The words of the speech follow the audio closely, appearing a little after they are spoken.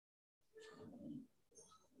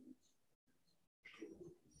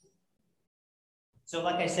So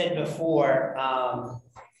like I said before,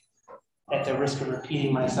 at the risk of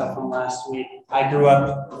repeating myself from last week, I grew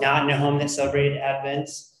up not in a home that celebrated Advent.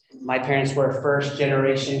 My parents were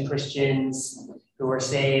first-generation Christians who were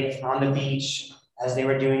saved on the beach as they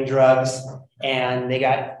were doing drugs, and they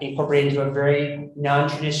got incorporated into a very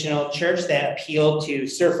non-traditional church that appealed to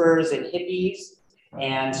surfers and hippies.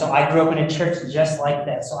 And so I grew up in a church just like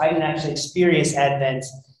that. So I didn't actually experience Advent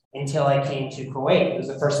until I came to Kuwait. It was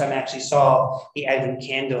the first time I actually saw the Advent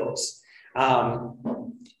candles.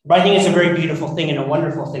 But I think it's a very beautiful thing and a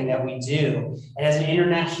wonderful thing that we do. And as an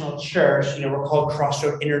international church, we're called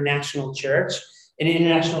Crossroad International Church. An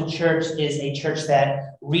international church is a church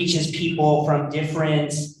that reaches people from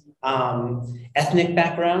different ethnic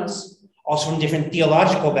backgrounds, also from different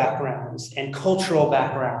theological backgrounds and cultural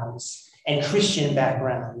backgrounds and Christian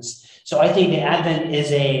backgrounds. So I think the Advent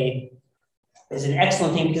is an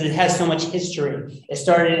excellent thing because it has so much history. It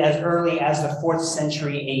started as early as the 4th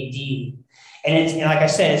century AD. And like I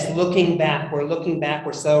said, it's looking back.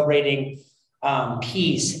 We're celebrating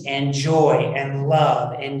peace and joy and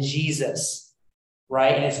love and Jesus,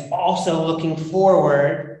 right? And it's also looking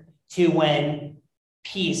forward to when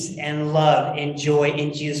peace and love and joy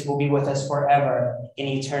in Jesus will be with us forever in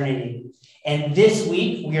eternity. And this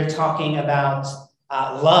week, we are talking about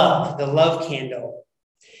love, the love candle.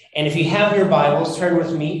 And if you have your Bibles, turn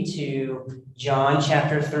with me to John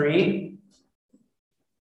chapter 3.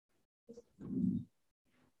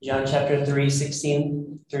 John chapter 3,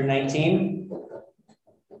 16 through 19.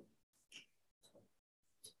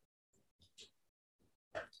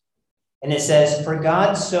 And it says, "For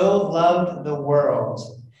God so loved the world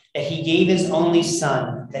that he gave his only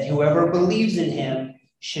Son, that whoever believes in him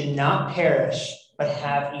should not perish, but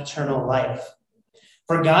have eternal life.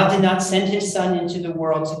 For God did not send his Son into the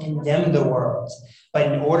world to condemn the world,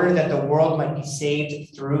 but in order that the world might be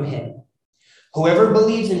saved through him. Whoever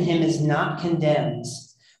believes in him is not condemned,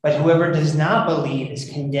 but whoever does not believe is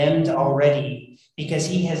condemned already, because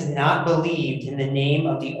he has not believed in the name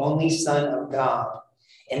of the only Son of God.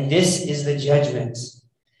 And this is the judgment,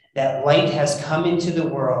 that light has come into the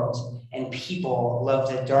world, and people love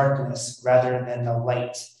the darkness rather than the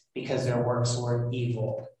light, because their works were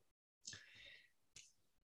evil."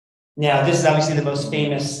 Now, this is obviously the most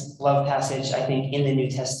famous love passage, I think, in the New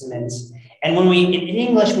Testament. And in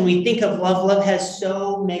English, when we think of love, love has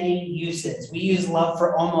so many uses. We use love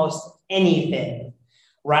for almost anything,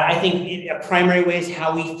 right? I think a primary way is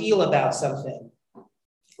how we feel about something,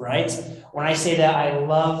 right? When I say that I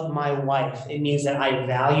love my wife, it means that I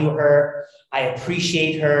value her, I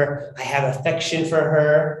appreciate her, I have affection for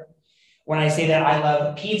her. When I say that I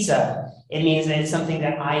love pizza, it means that it's something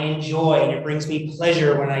that I enjoy and it brings me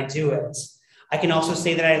pleasure when I do it. I can also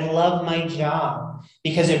say that I love my job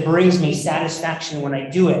because it brings me satisfaction when I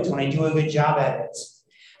do it, when I do a good job at it.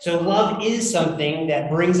 So love is something that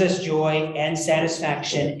brings us joy and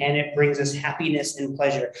satisfaction, and it brings us happiness and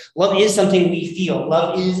pleasure. Love is something we feel.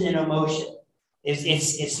 Love is an emotion.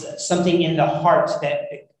 It's something in the heart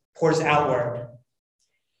that pours outward.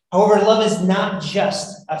 However, love is not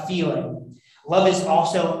just a feeling. Love is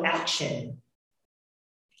also action,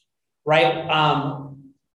 right?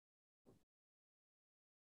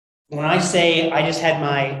 When I say I just had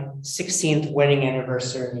my 16th wedding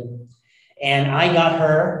anniversary, and I got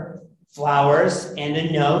her flowers and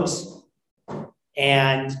a note,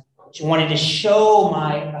 and she wanted to show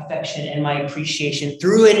my affection and my appreciation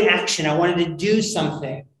through an action. I wanted to do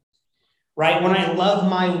something, right? When I love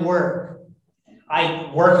my work,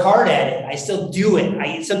 I work hard at it. I still do it.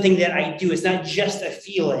 It's something that I do. It's not just a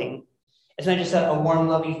feeling. It's not just a warm,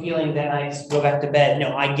 lovey feeling that I just go back to bed.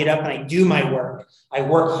 No, I get up and I do my work. I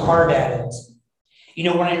work hard at it.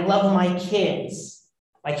 When I love my kids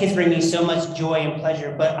bring me so much joy and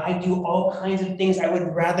pleasure, but I do all kinds of things I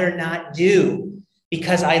would rather not do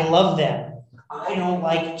because I love them. I don't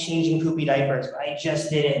like changing poopy diapers, but I just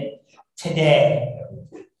did it today.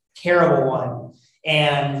 Terrible one.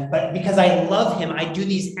 But because I love him, I do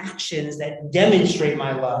these actions that demonstrate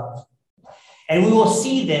my love. And we will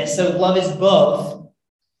see this. So love is both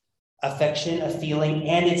affection, a feeling,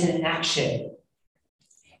 and it's an action.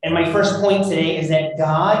 And my first point today is that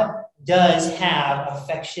God does have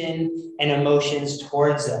affection and emotions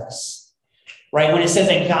towards us, right? When it says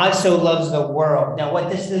that God so loves the world. Now, what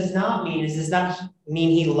this does not mean is, does not mean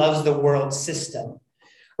he loves the world system,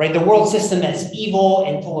 right? The world system that's evil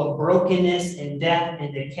and full of brokenness and death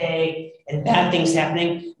and decay and bad things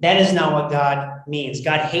happening. That is not what God means.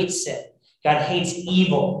 God hates sin. God hates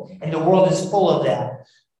evil, and the world is full of that.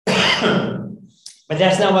 But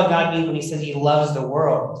that's not what God means when he says he loves the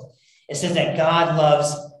world. It says that God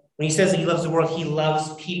loves, when he says that he loves the world, he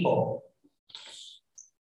loves people.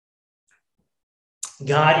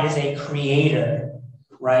 God is a creator,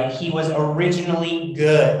 right? He was originally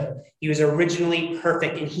good. He was originally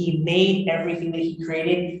perfect, and he made everything that he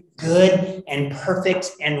created good and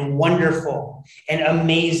perfect and wonderful and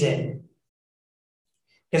amazing.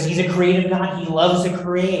 Because he's a creative God, he loves to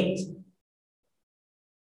create.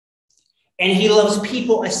 And he loves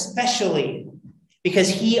people especially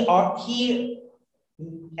because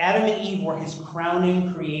Adam and Eve were his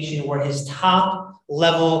crowning creation, were his top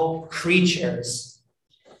level creatures.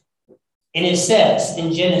 And it says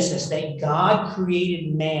in Genesis that God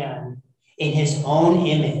created man in his own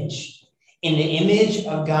image. In the image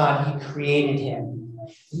of God, he created him.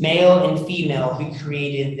 Male and female, he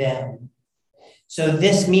created them. So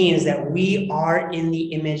this means that we are in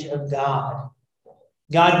the image of God.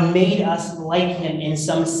 God made us like him in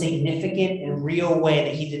some significant and real way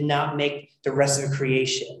that he did not make the rest of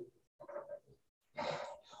creation.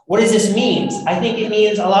 What does this mean? I think it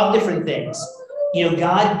means a lot of different things.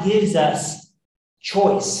 God gives us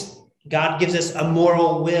choice. God gives us a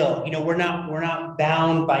moral will. We're not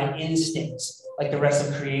bound by instincts like the rest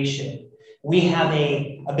of creation. We have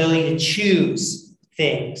an ability to choose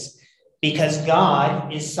things because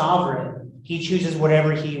God is sovereign. He chooses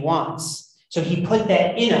whatever he wants. So he put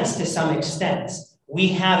that in us to some extent. We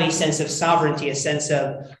have a sense of sovereignty, a sense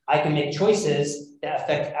of, I can make choices that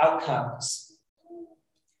affect outcomes,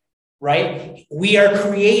 right? We are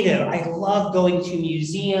creative. I love going to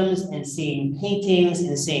museums and seeing paintings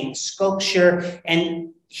and seeing sculpture, and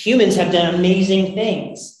humans have done amazing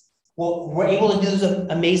things. Well, we're able to do those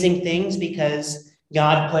amazing things because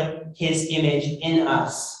God put his image in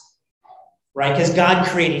us. Right? Because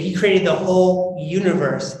he created the whole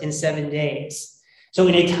universe in 7 days. So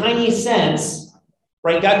in a tiny sense,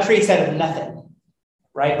 right, God creates out of nothing,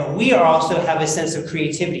 right? But we also have a sense of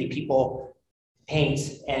creativity. People paint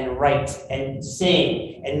and write and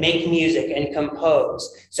sing and make music and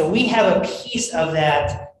compose. So we have a piece of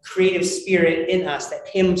that creative spirit in us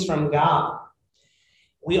that comes from God.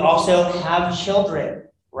 We also have children,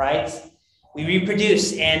 right? We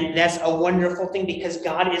reproduce, and that's a wonderful thing because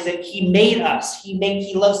God he made us.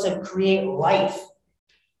 He loves to create life.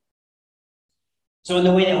 So in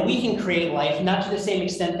the way that we can create life, not to the same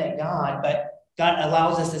extent that God, but God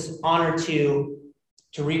allows us this honor to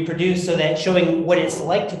reproduce so that showing what it's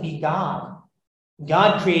like to be God.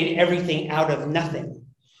 God created everything out of nothing.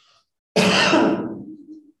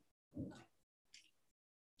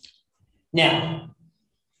 Now,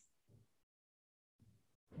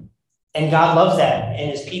 and God loves that in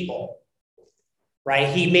his people, right?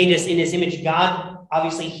 He made us in his image. God,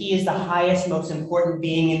 obviously, he is the highest, most important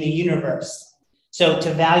being in the universe. So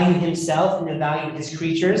to value himself and to value his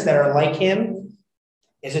creatures that are like him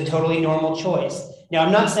is a totally normal choice. Now,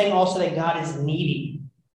 I'm not saying also that God is needy.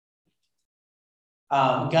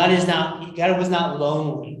 God was not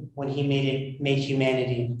lonely when he made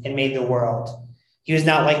humanity and made the world. He was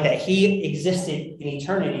not like that. He existed in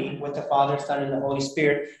eternity with the Father, Son, and the Holy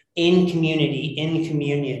Spirit in community, in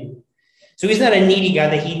communion. So he's not a needy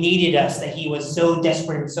God that he needed us, that he was so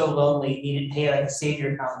desperate and so lonely, he needed to pay like a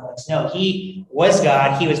savior complex. No, he was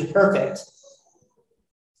God. He was perfect.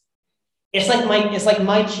 It's like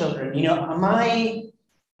my children.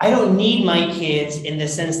 I don't need my kids in the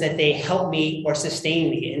sense that they help me or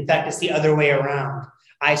sustain me. In fact, it's the other way around.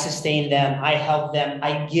 I sustain them. I help them.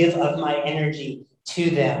 I give of my energy to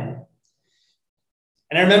them.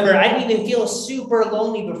 And I remember I didn't even feel super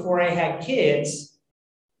lonely before I had kids.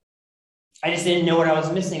 I just didn't know what I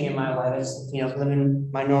was missing in my life. I was, living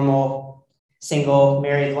my normal single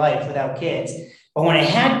married life without kids. But when I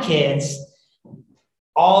had kids,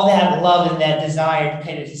 all that love and that desire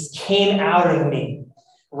kind of just came out of me,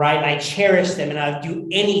 right? I cherish them and I would do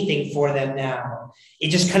anything for them now. It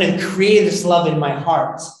just kind of created this love in my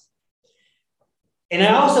heart. And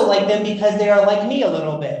I also like them because they are like me a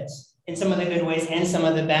little bit. In some of the good ways and some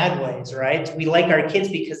of the bad ways, right? We like our kids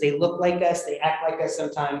because they look like us, they act like us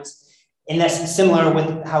sometimes. And that's similar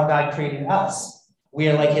with how God created us. We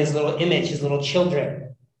are like his little image, his little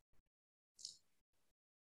children.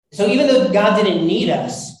 So even though God didn't need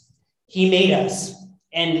us, he made us.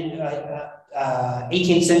 And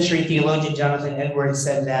 18th century theologian Jonathan Edwards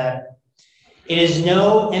said that it is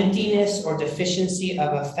no emptiness or deficiency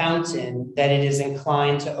of a fountain that it is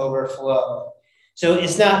inclined to overflow. So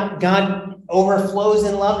it's not, God overflows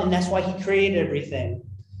in love, and that's why he created everything.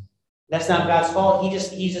 That's not God's fault.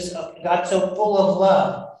 He's just God's so full of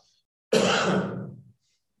love.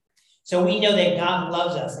 So we know that God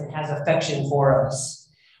loves us and has affection for us.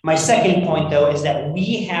 My second point, though, is that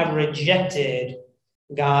we have rejected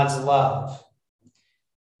God's love.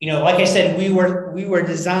 Like I said, we were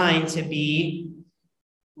designed to be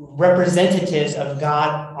representatives of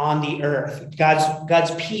God on the earth,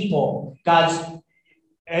 God's people,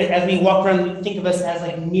 as we walk around, think of us as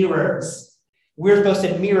like mirrors. We're supposed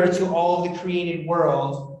to mirror to all of the created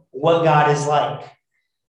world what God is like,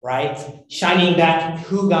 right? Shining back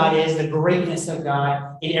who God is, the greatness of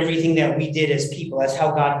God in everything that we did as people. That's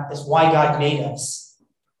why God made us.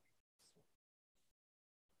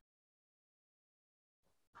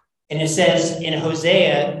 And it says in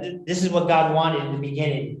Hosea, this is what God wanted in the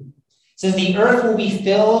beginning. It says, the earth will be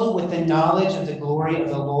filled with the knowledge of the glory of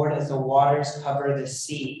the Lord as the waters cover the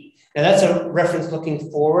sea. Now that's a reference looking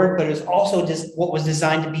forward, but it was also just what was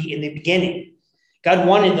designed to be in the beginning. God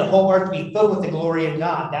wanted the whole earth to be filled with the glory of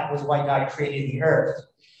God. That was why God created the earth.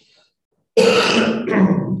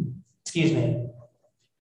 Excuse me.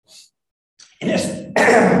 And this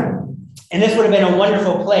would have been a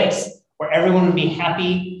wonderful place where everyone would be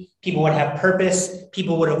happy, people would have purpose,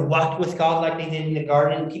 people would have walked with God like they did in the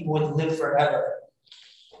garden, people would live forever.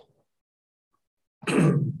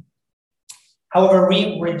 However,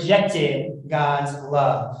 we rejected God's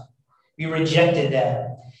love. We rejected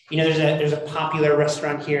that. You know, there's a popular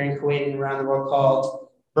restaurant here in Kuwait and around the world called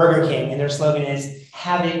Burger King, and their slogan is,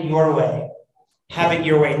 have it your way. Have it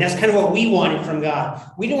your way. And that's kind of what we wanted from God.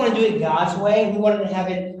 We didn't want to do it God's way. We wanted to have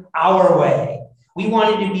it our way. We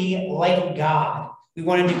wanted to be like God. We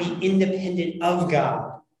wanted to be independent of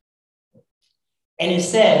God. And it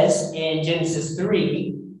says in Genesis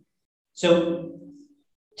 3, so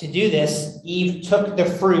to do this, Eve took the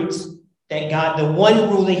fruit that God, the one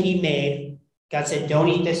rule that he made, God said, don't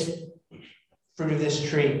eat this fruit of this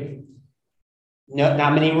tree. No,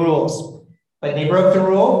 not many rules. But they broke the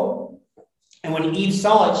rule. And when Eve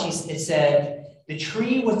saw it, it said, the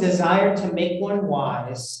tree was desired to make one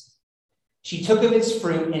wise. She took of its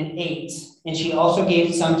fruit and ate. And she also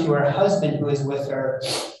gave some to her husband who was with her,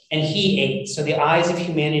 and he ate. So the eyes of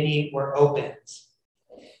humanity were opened.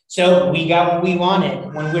 So we got what we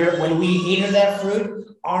wanted. When we ate of that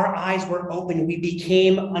fruit, our eyes were open. We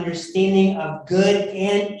became understanding of good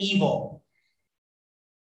and evil.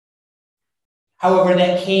 However,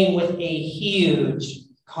 that came with a huge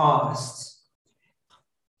cost.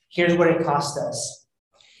 Here's what it cost us.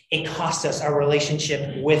 It cost us our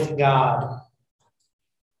relationship with God.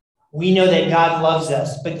 We know that God loves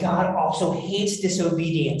us, but God also hates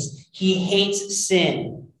disobedience. He hates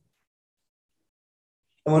sin.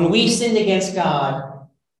 And when we sinned against God,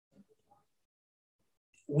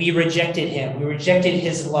 we rejected him. We rejected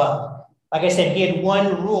his love. Like I said, he had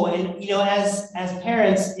one rule. And, you know, as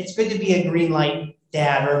parents, it's good to be a green light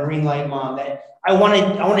dad or a green light mom. That I want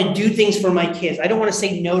to do things for my kids. I don't want to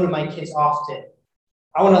say no to my kids often.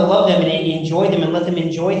 I want to love them and enjoy them and let them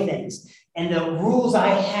enjoy things. And the rules I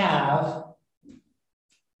have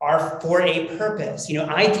are for a purpose. You know,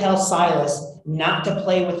 I tell Silas not to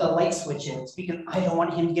play with the light switches because I don't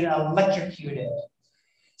want him to get electrocuted.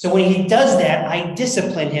 So when he does that, I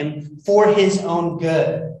discipline him for his own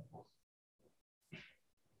good.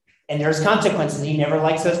 And there's consequences. He never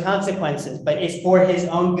likes those consequences, but it's for his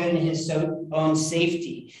own good and his own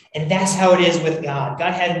safety. And that's how it is with God.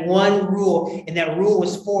 God had one rule, and that rule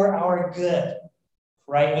was for our good,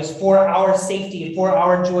 right? It was for our safety, for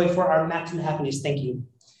our joy, for our maximum happiness. Thank you.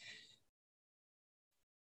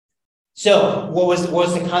 So what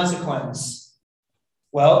was the consequence?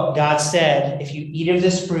 Well, God said, if you eat of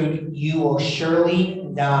this fruit, you will surely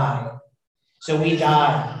die. So we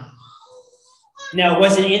died. Now, it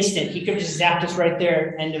wasn't instant. He could have just zapped us right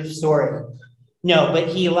there, end of story. No, but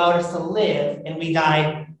he allowed us to live, and we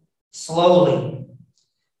died slowly,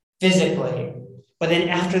 physically. But then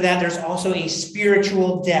after that, there's also a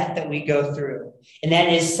spiritual death that we go through. And that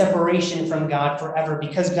is separation from God forever.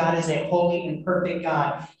 Because God is a holy and perfect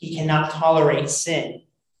God, he cannot tolerate sin.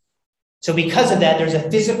 So because of that, there's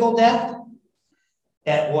a physical death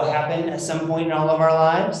that will happen at some point in all of our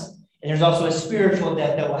lives. And there's also a spiritual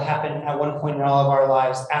death that will happen at one point in all of our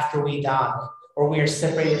lives after we die, or we are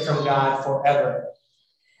separated from God forever.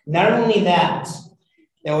 Not only that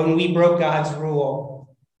when we broke God's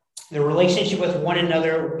rule, the relationship with one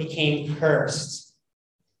another became cursed,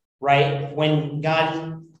 right? When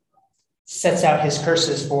God sets out his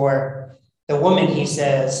curses for the woman, he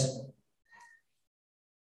says,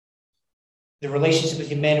 the relationship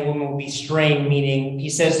between man and woman will be strained, meaning he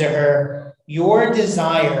says to her, your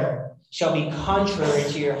desire shall be contrary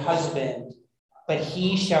to your husband, but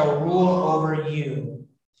he shall rule over you.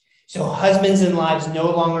 So husbands and wives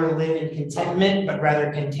no longer live in contentment, but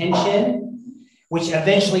rather contention, which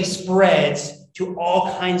eventually spreads to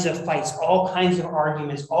all kinds of fights, all kinds of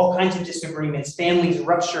arguments, all kinds of disagreements, families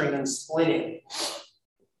rupturing and splitting.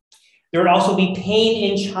 There would also be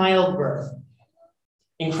pain in childbirth.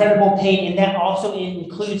 incredible pain, and that also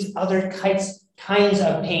includes other kinds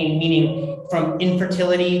of pain, meaning from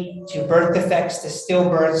infertility to birth defects to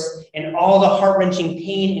stillbirths and all the heart-wrenching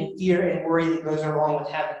pain and fear and worry that goes along with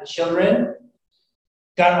having children.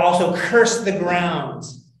 God also cursed the ground,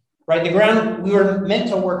 right? The ground, we were meant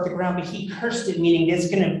to work the ground, but he cursed it, meaning it's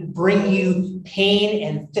going to bring you pain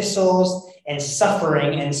and thistles and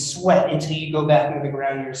suffering and sweat until you go back into the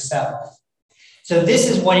ground yourself. So this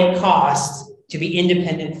is what it costs to be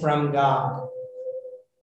independent from God.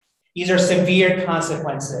 These are severe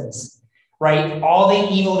consequences, right? All the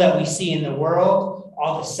evil that we see in the world,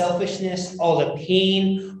 all the selfishness, all the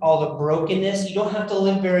pain, all the brokenness, you don't have to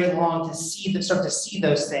live very long to start to see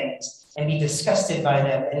those things and be disgusted by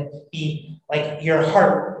them and be like your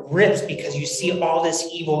heart rips because you see all this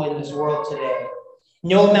evil in this world today.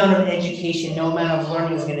 No amount of education, no amount of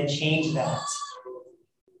learning is going to change that.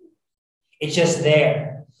 It's just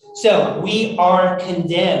there. So we are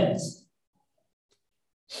condemned,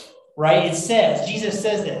 right? It says, Jesus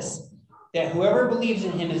says this, that whoever believes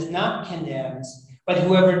in him is not condemned, but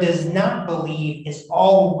whoever does not believe is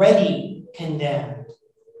already condemned,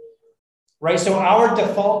 right? So our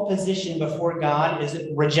default position before God is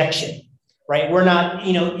rejection, right? We're not,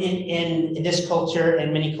 in this culture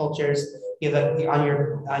and many cultures,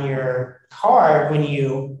 on your card when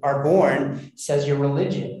you are born, it says your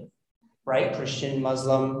religion, right? Christian,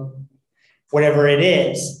 Muslim, whatever it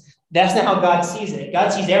is. That's not how God sees it. God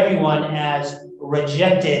sees everyone as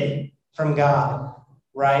rejected from God,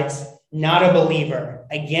 right? Not a believer,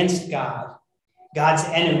 against God, God's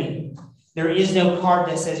enemy. There is no card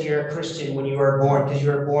that says you're a Christian when you were born because you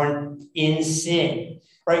were born in sin,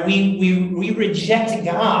 right? We reject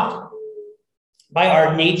God by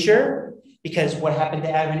our nature because what happened to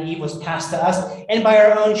Adam and Eve was passed to us, and by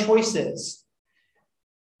our own choices.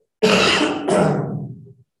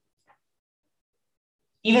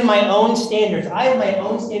 Even my own standards. I have my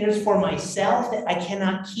own standards for myself that I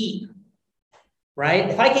cannot keep, right?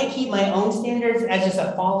 If I can't keep my own standards as just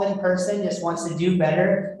a fallen person, just wants to do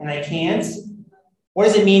better, and I can't, what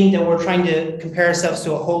does it mean that we're trying to compare ourselves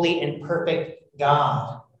to a holy and perfect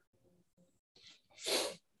God?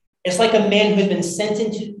 It's like a man who's been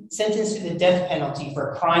sentenced to the death penalty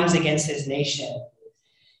for crimes against his nation.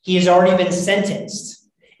 He has already been sentenced.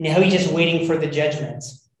 Now he's just waiting for the judgment,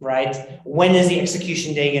 right? When is the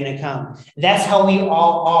execution day going to come? That's how we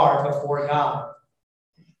all are before God.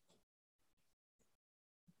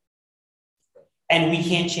 And we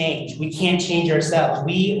can't change. We can't change ourselves.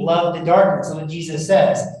 We love the darkness. That's what Jesus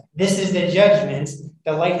says. This is the judgment.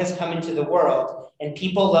 The light has come into the world, and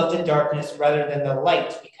people love the darkness rather than the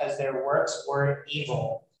light because their works were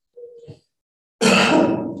evil.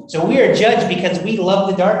 So we are judged because we love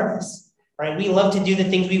the darkness, right? We love to do the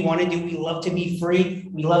things we want to do. We love to be free.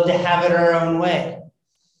 We love to have it our own way.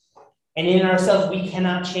 And in ourselves, we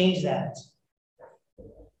cannot change that.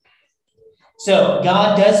 So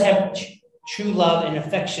God does have true love and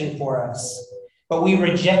affection for us, but we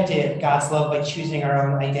rejected God's love by choosing our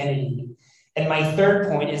own identity. And my third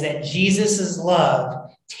point is that Jesus'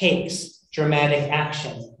 love takes dramatic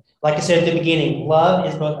action. Like I said at the beginning, love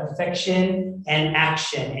is both affection and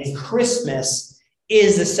action. And Christmas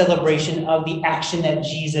is the celebration of the action that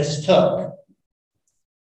Jesus took.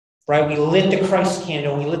 Right? We lit the Christ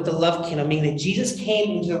candle, we lit the love candle, meaning that Jesus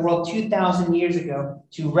came into the world 2,000 years ago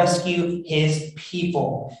to rescue his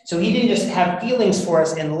people. So he didn't just have feelings for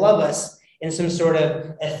us and love us in some sort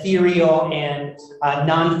of ethereal and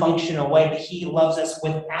non-functional way, but he loves us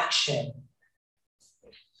with action.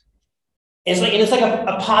 It's like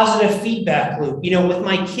a positive feedback loop. With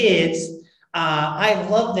my kids, I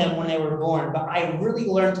loved them when they were born, but I really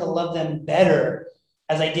learned to love them better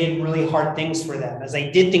as I did really hard things for them, as I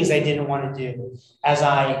did things I didn't want to do, as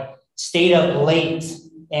I stayed up late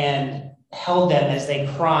and held them as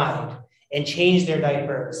they cried and changed their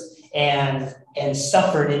diapers and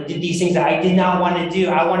suffered and did these things that I did not want to do.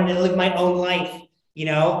 I wanted to live my own life.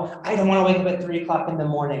 I don't want to wake up at 3 o'clock in the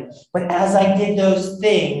morning. But as I did those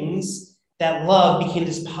things, that love became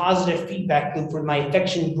this positive feedback loop where my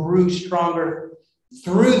affection grew stronger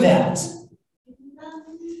through that.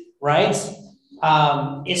 Right?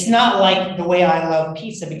 It's not like the way I love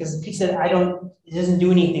pizza, because pizza, it doesn't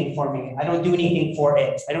do anything for me. I don't do anything for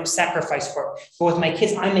it. I don't sacrifice for it. But with my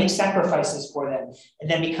kids, I make sacrifices for them. And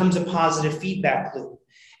that becomes a positive feedback loop.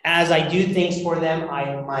 As I do things for them,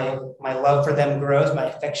 my love for them grows, my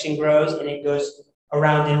affection grows, and it goes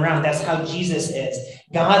around and around. That's how Jesus is.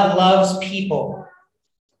 God loves people.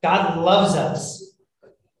 God loves us.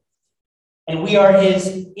 And we are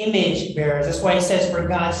his image bearers. That's why he says, for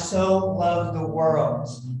God so loved the world.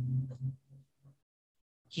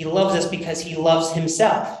 He loves us because he loves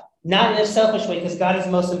himself. Not in a selfish way, because God is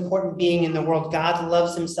the most important being in the world. God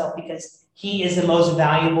loves himself because he is the most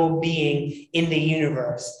valuable being in the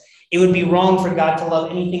universe. It would be wrong for God to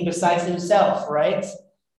love anything besides himself, right?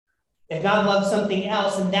 If God loved something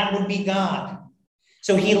else, then that would be God.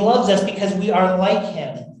 So he loves us because we are like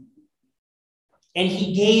him. And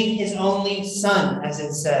he gave his only son, as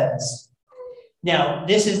it says. Now,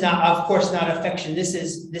 this is not, of course, not affection. This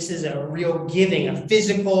is a real giving, a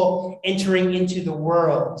physical entering into the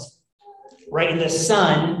world, right? And the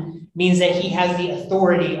Son means that he has the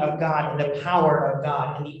authority of God and the power of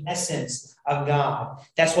God and the essence of God.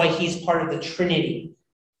 That's why he's part of the Trinity,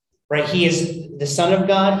 right? He is the Son of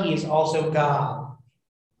God. He is also God.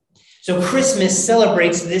 So Christmas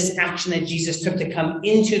celebrates this action that Jesus took to come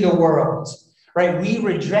into the world, right? We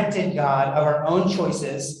rejected God of our own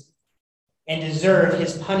choices and deserve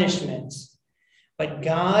his punishment. But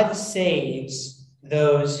God saves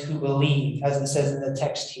those who believe, as it says in the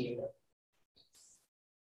text here.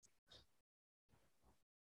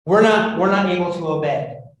 We're not able to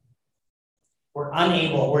obey. We're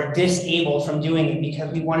unable, we're disabled from doing it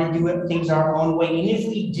because we want to do things our own way. And if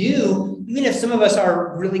we do, even if some of us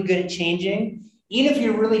are really good at changing, even if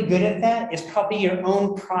you're really good at that, it's probably your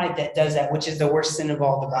own pride that does that, which is the worst sin of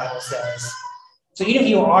all, the Bible says. So even if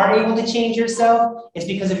you are able to change yourself, it's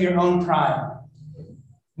because of your own pride,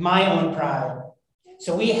 my own pride.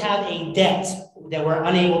 So we have a debt that we're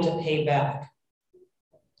unable to pay back,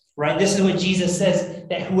 right? This is what Jesus says,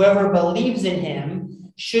 that whoever believes in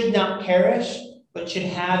him should not perish, but should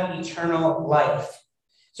have eternal life.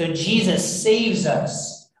 So Jesus saves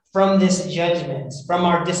us from this judgment, from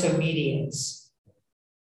our disobedience.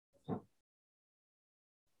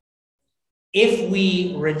 If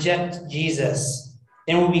we reject Jesus,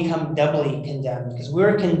 then we become doubly condemned, because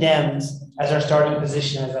we're condemned as our starting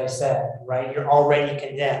position, as I said, right? You're already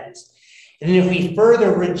condemned. And if we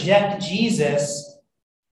further reject Jesus,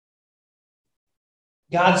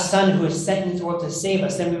 God's Son who is sent into the world to save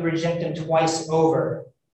us, then we reject him twice over.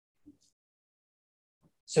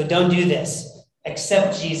 So don't do this.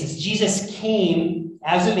 Accept Jesus. Jesus came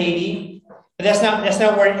as a baby, but that's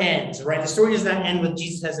not where it ends, right? The story does not end with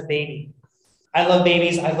Jesus as a baby. I love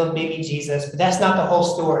babies. I love baby Jesus, but that's not the whole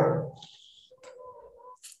story.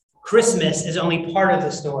 Christmas is only part of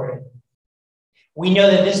the story. We know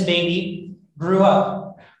that this baby grew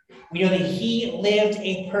up. We know that he lived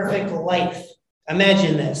a perfect life.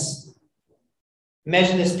 Imagine this.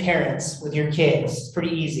 Imagine this, parents, with your kids. It's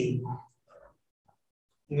pretty easy.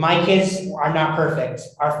 My kids are not perfect,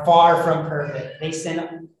 are far from perfect. They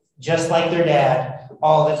sin just like their dad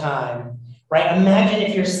all the time, right? Imagine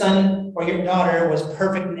if your son or your daughter was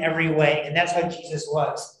perfect in every way, and that's how Jesus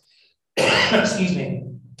was. Excuse me.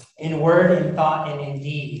 In word, in thought, and in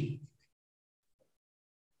deed.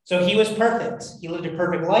 So he was perfect. He lived a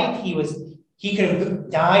perfect life. He could have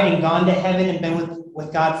died and gone to heaven and been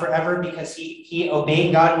with God forever because he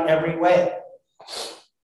obeyed God in every way.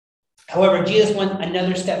 However, Jesus went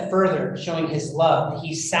another step further, showing his love.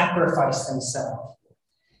 He sacrificed himself.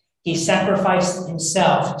 He sacrificed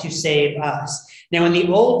himself to save us. Now, in the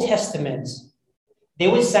Old Testament, they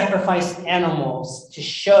would sacrifice animals to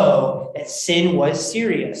show that sin was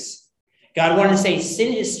serious. God wanted to say,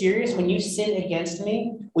 sin is serious. When you sin against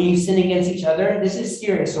me, when you sin against each other, this is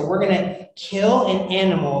serious. So we're going to kill an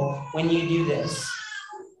animal when you do this.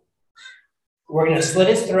 We're going to slit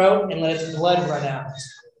its throat and let its blood run out.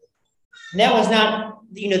 And that was not,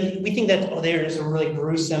 we think that, they're just a really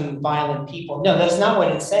gruesome, violent people. No, that's not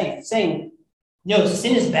what it's saying. It's saying, no,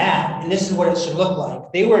 sin is bad, and this is what it should look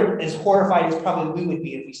like. They were as horrified as probably we would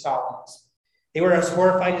be if we saw this. They were as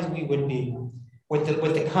horrified as we would be with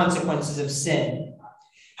the consequences of sin.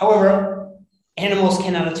 However, animals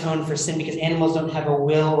cannot atone for sin because animals don't have a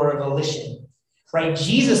will or a volition, right?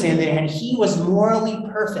 Jesus, on the other hand, he was morally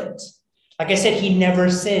perfect. Like I said, he never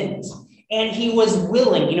sinned. And he was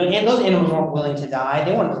willing, and those animals weren't willing to die.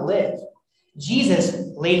 They wanted to live. Jesus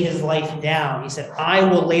laid his life down. He said, I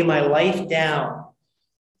will lay my life down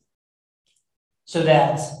so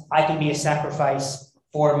that I can be a sacrifice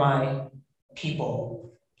for my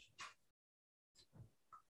people.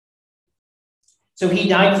 So he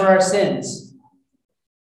died for our sins.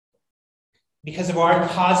 Because of our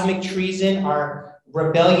cosmic treason, our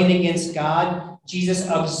rebellion against God, Jesus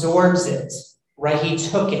absorbs it, right? He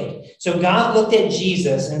took it. So God looked at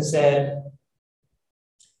Jesus and said,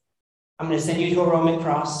 I'm going to send you to a Roman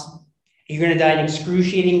cross. You're going to die an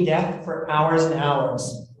excruciating death for hours and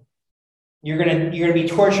hours. You're going to be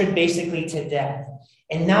tortured basically to death.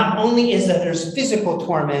 And not only is that there's physical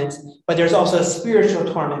torment, but there's also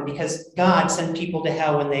spiritual torment because God sent people to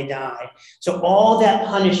hell when they died. So all that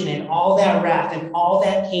punishment, all that wrath, and all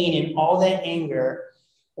that pain, and all that anger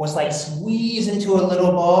was like squeezed into a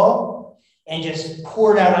little ball and just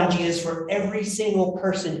poured out on Jesus for every single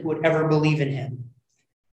person who would ever believe in him.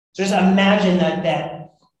 So just imagine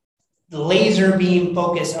that laser beam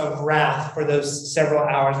focus of wrath for those several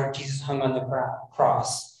hours where Jesus hung on the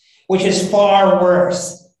cross, which is far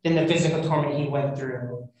worse than the physical torment he went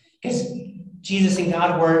through. Because Jesus and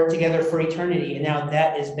God were together for eternity, and now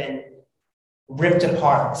that has been ripped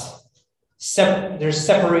apart. There's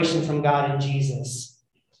separation from God and Jesus.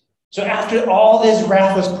 So after all this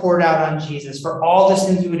wrath was poured out on Jesus for all the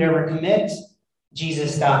sins we would ever commit,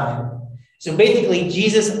 Jesus died. So basically,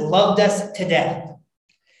 Jesus loved us to death.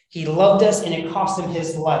 He loved us, and it cost him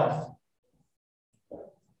his life.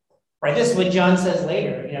 Right? This is what John says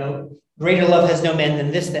later. Greater love has no man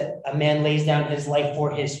than this, that a man lays down his life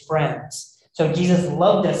for his friends. So Jesus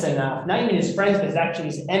loved us enough, not even his friends, but actually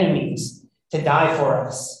his enemies, to die for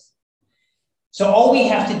us. So all we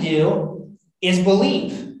have to do is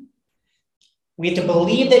believe. We have to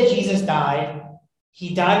believe that Jesus died.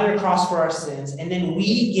 He died on the cross for our sins, and then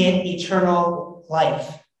we get eternal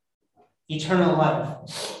life. Eternal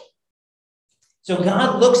life. So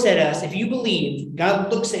God looks at us. If you believe,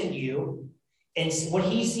 God looks at you, and what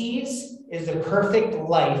he sees is the perfect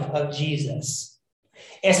life of Jesus.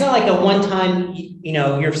 It's not like a one-time,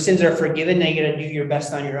 your sins are forgiven, now you got to do your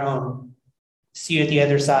best on your own. See you at the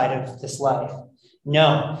other side of this life.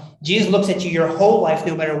 No, Jesus looks at you your whole life,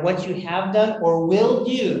 no matter what you have done or will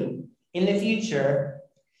do in the future,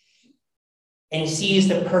 and he sees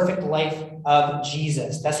the perfect life of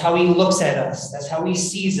Jesus. That's how he looks at us. That's how he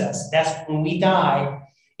sees us. That's when we die.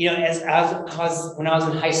 When I was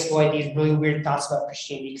in high school, I had these really weird thoughts about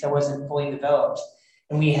Christianity because I wasn't fully developed.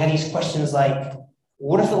 And we had these questions like,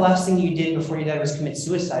 what if the last thing you did before you died was commit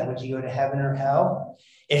suicide? Would you go to heaven or hell?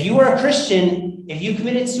 If you were a Christian, if you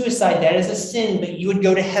committed suicide, that is a sin, but you would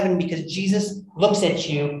go to heaven because Jesus looks at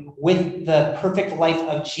you with the perfect life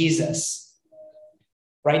of Jesus.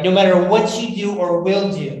 Right? No matter what you do or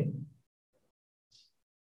will do.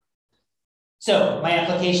 So, my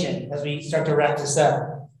application as we start to wrap this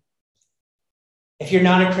up. If you're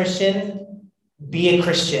not a Christian, be a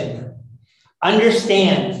Christian.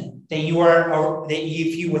 Understand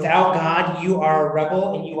that without God, you are a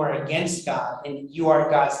rebel and you are against God and you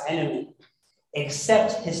are God's enemy.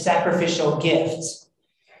 Accept his sacrificial gifts.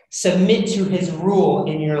 Submit to his rule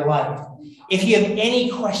in your life. If you have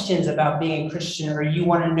any questions about being a Christian or you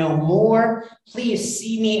want to know more, please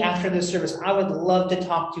see me after the service. I would love to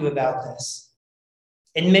talk to you about this.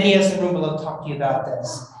 And many of us in the room would love to talk to you about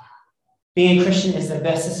this. Being a Christian is the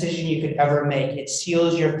best decision you could ever make. It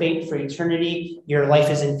seals your fate for eternity. Your life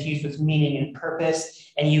is infused with meaning and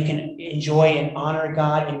purpose, and you can enjoy and honor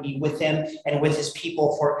God and be with him and with his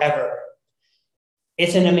people forever.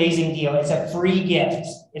 It's an amazing deal. It's a free gift.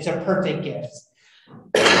 It's a perfect gift.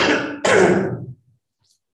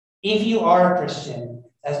 If you are a Christian,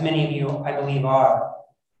 as many of you, I believe, are,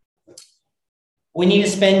 we need to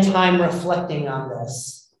spend time reflecting on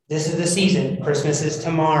this. This is the season. Christmas is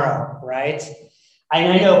tomorrow, right?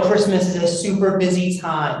 And I know Christmas is a super busy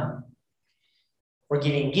time. We're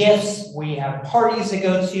getting gifts. We have parties to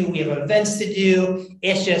go to. We have events to do.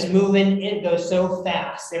 It's just moving. It goes so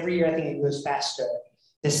fast. Every year, I think it goes faster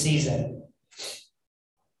this season.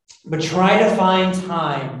 But try to find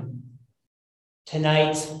time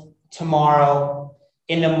tonight, tomorrow,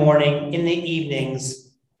 in the morning, in the evenings,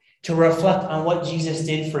 to reflect on what Jesus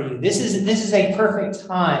did for you. This is a perfect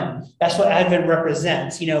time. That's what Advent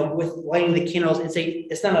represents. With lighting the candles,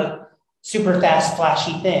 it's not a super fast,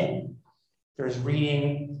 flashy thing. There's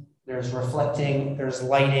reading, there's reflecting, there's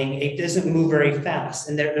lighting. It doesn't move very fast,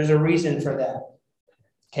 and there's a reason for that.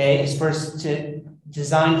 Okay, it's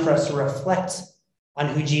designed for us to reflect on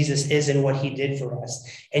who Jesus is and what he did for us.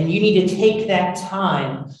 And you need to take that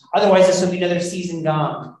time. Otherwise, this will be another season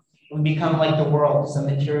gone. We become like the world. It's a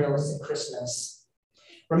materialistic Christmas.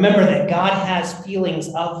 Remember that God has feelings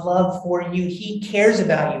of love for you. He cares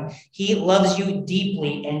about you. He loves you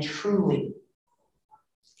deeply and truly.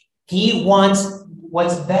 He wants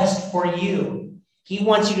what's best for you. He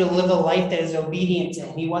wants you to live a life that is obedient to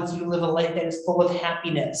him. He wants you to live a life that is full of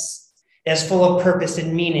happiness, that's full of purpose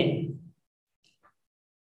and meaning.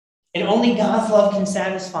 And only God's love can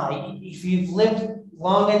satisfy. If you've lived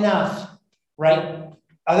long enough, right?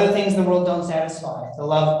 Other things in the world don't satisfy. The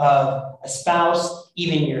love of a spouse,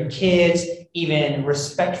 even your kids, even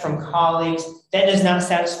respect from colleagues, that does not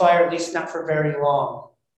satisfy, or at least not for very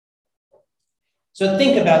long. So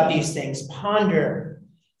think about these things. Ponder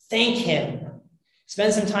Thank him.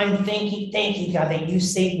 Spend some time thank you, God, that you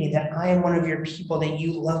saved me, that I am one of your people, that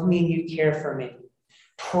you love me and you care for me.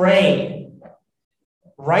 Pray.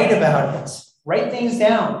 Write about it. Write things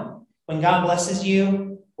down. When God blesses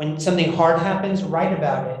you, when something hard happens, write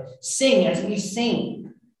about it. Sing as we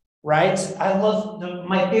sing, right?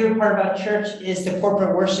 My favorite part about church is the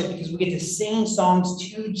corporate worship because we get to sing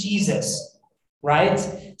songs to Jesus,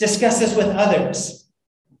 right? Discuss this with others,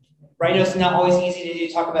 right? It's not always easy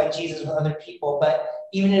to talk about Jesus with other people, but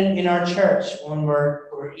even in our church, when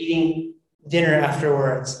we're eating dinner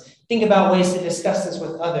afterwards, think about ways to discuss this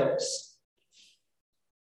with others.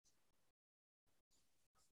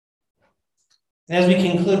 And as we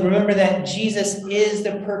conclude, remember that Jesus is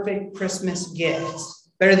the perfect Christmas gift,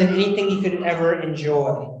 better than anything you could ever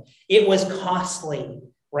enjoy. It was costly,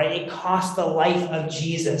 right? It cost the life of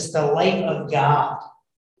Jesus, the life of God.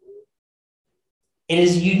 It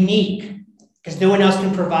is unique because no one else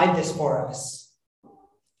can provide this for us.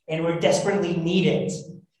 And we desperately need it,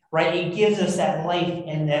 right? It gives us that life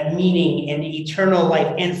and that meaning and eternal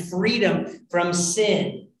life and freedom from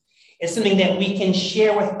sin. It's something that we can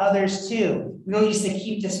share with others too. We don't need to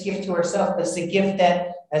keep this gift to ourselves, but it's a gift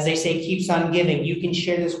that, as they say, keeps on giving. You can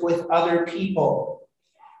share this with other people,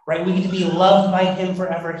 right? We get to be loved by him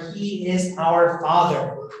forever. He is our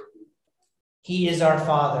Father. He is our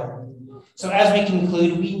Father. So as we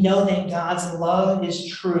conclude, we know that God's love is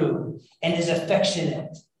true and is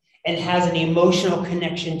affectionate and has an emotional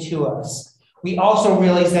connection to us. We also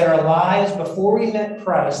realize that our lives before we met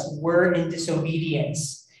Christ were in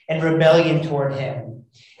disobedience and rebellion toward him,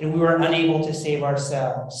 and we were unable to save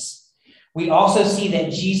ourselves. We also see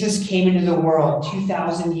that Jesus came into the world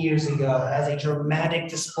 2,000 years ago as a dramatic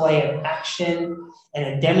display of action and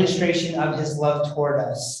a demonstration of his love toward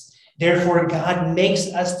us. Therefore, God makes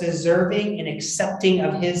us deserving and accepting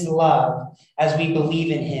of his love as we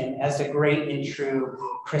believe in him as the great and true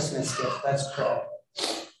Christmas gift. Let's pray.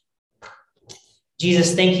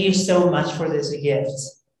 Jesus, thank you so much for this gift.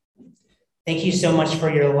 Thank you so much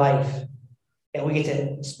for your life, that we get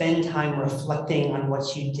to spend time reflecting on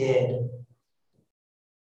what you did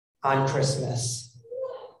on Christmas.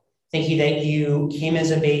 Thank you that you came as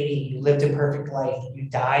a baby, you lived a perfect life, you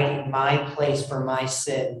died in my place for my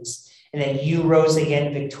sins, and that you rose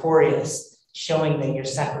again victorious, showing that your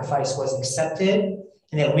sacrifice was accepted,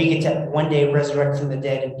 and that we get to one day resurrect from the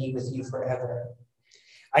dead and be with you forever.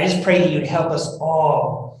 I just pray that you'd help us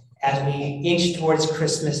all as we inch towards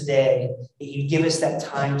Christmas Day, that you give us that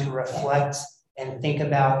time to reflect and think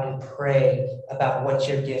about and pray about what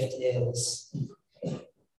your gift is.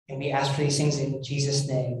 And we ask for these things in Jesus'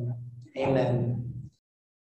 name. Amen.